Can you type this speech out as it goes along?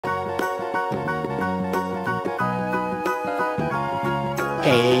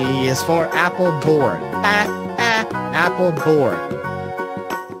A is for apple board. Apple board.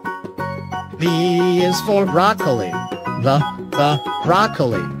 B is for broccoli. The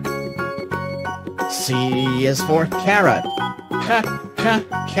broccoli. C is for carrot.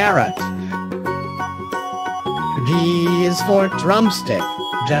 Carrot. D is for drumstick.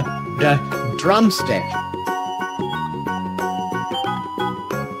 Drumstick.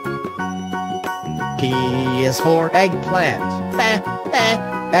 E is for eggplant.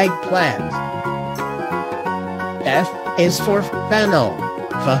 Eggplant. F is for fennel.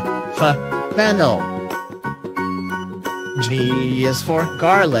 Fennel. G is for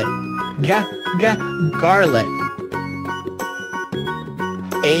garlic. Garlic.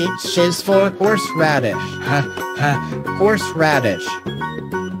 H is for horseradish. Horseradish.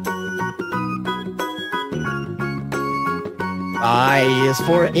 I is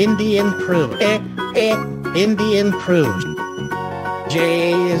for Indian fruit. Indian fruit.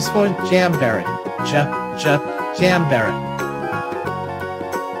 J is for jamberry. Jamberry.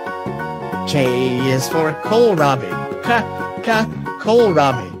 K is for kohlrabi.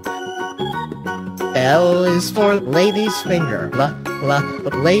 Kohlrabi. L is for lady's finger.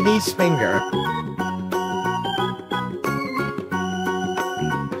 Lady's finger.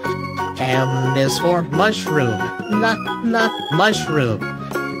 M is for mushroom. Mushroom.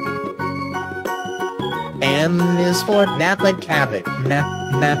 N is for Napa cabbage.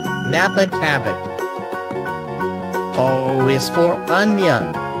 Napa cabbage. O is for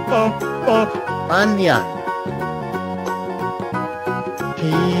onion. Onion. P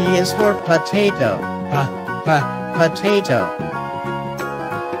is for potato. Potato.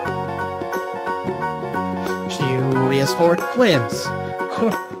 Q is for quince.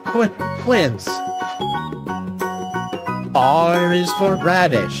 Quince. R is for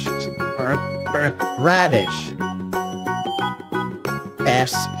radish. Radish.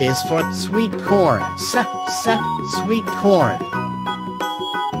 S is for sweet corn. Sweet corn.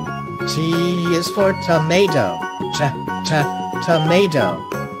 T is for tomato. Tomato.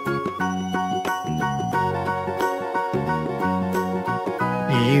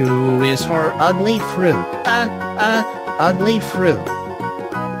 U is for ugly fruit. Ugly fruit.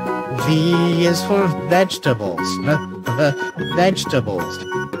 V is for vegetables. Vegetables.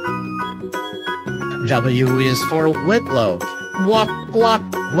 W is for whitlow.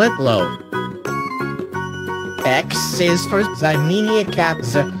 Whitlow. X is for Ximenia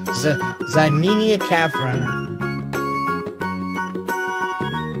capra.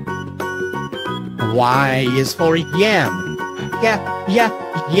 Y is for yam.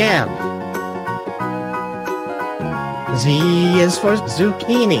 Yam. Z is for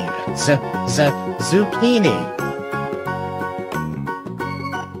zucchini. Zucchini.